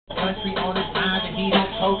country on his mind and he don't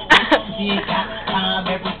choke. He got time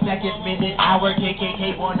every second, minute, hour.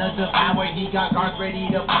 KKK wanna devour. He got guards ready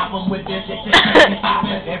to pop him with this.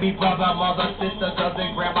 Every brother, mother, sister,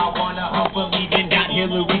 cousin, grandma wanna hump him. Even got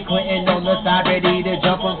Hillary Clinton on the side ready to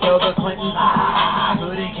jump him. Kill the Clintons.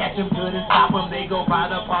 Couldn't catch him, couldn't stop him. They go by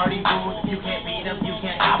the party rules. If you can't beat him, you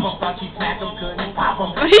can't stop him. Thought she smacked him, couldn't stop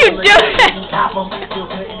him. What are you doing? Couldn't stop him. Still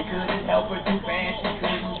couldn't help her too fast. She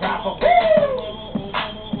couldn't drop him.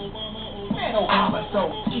 Man, Obama so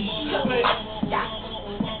evil.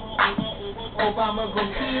 Obama go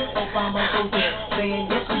here, Obama go there. Saying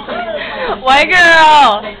yes, she can. White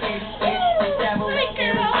girl.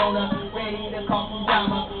 Ready to call some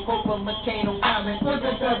drama. Hope a McCain don't comment. Look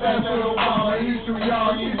at that little Obama. He's too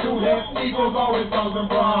young, he's too hip. Eagles always causing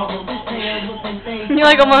problems. You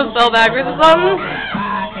like almost fell backwards or something?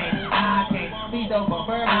 I can't. Please don't go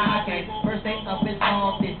burn. I can't. First day up in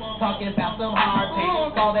office. Talking about some hard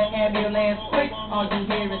things. Call the ambulance quick. All you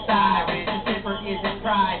hear is sirens. The zipper isn't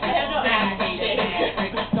private. I hate a mad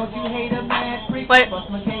freak. Don't you hate a mad freak? Wait. Bust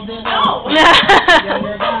McCain's in No.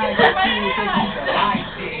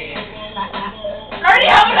 Already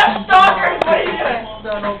have enough stalkers. What are you doing?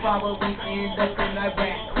 Son will probably end up in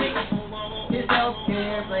Iraq quick. His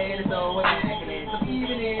healthcare plan is so immaculate. So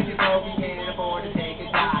even if you're broke, you can't afford to take a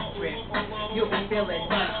God trip. You'll be feeling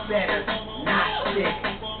much better, not sick.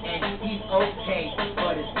 And he's okay,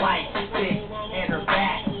 but his wife's sick. And her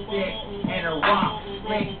back's sick. And her walk's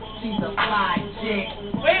slick. She's a fly chick.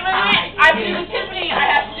 Wait. I have to do the Tiffany. I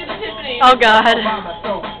have to do the Tiffany. Oh God. Obama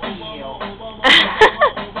so ill.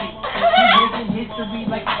 History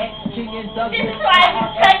like X-King and Douglas. This is why I was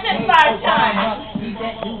pregnant 5 times. He's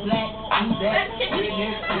that new black, he's that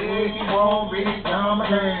he won't read drama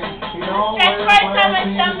game. That's right, on my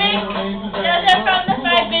stomach. Those are from the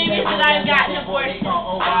 5 babies that I've gotten abortion.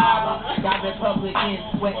 Got Republicans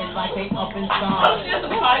sweating like they up in Oh, stars. she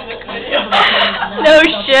doesn't like this video. No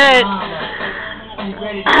shit.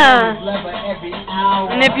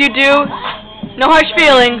 And if you do, no harsh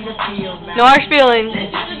feelings. No harsh feelings. This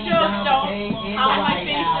is a joke, though. How am I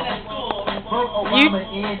facing at school? Obama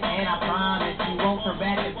in, and I promise you won't turn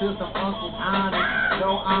back into some Uncle Thomas.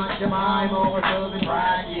 No Aunt Jemima or Southern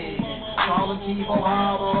Fried Chicken. Call him Chief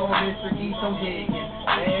Obama or Mr. Keystone Higgins.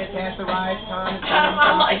 Fantastic time.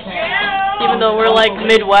 I'm like, yeah. Even though we're like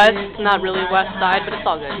Midwest, not really West Side, but it's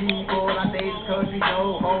all good. People, I say this country,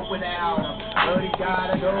 no hope without him. But he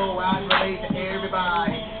gotta go out and relate to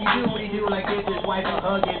everybody. He do what he do, like if his wife a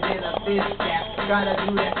hugging in a fist gap. Gotta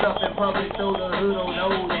do that stuff in public so the hood don't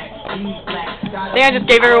know that he's black. I think I just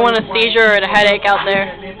gave everyone a seizure and a headache out there.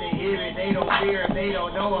 And if they hear it, they don't fear it, they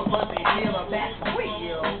don't know it, but they feel it. That's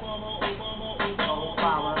real.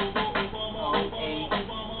 Obama,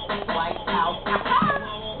 White House.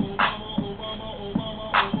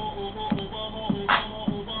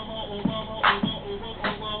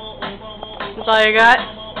 That's all you got?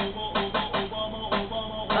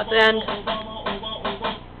 That's the end.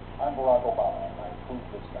 I'm Barack Obama.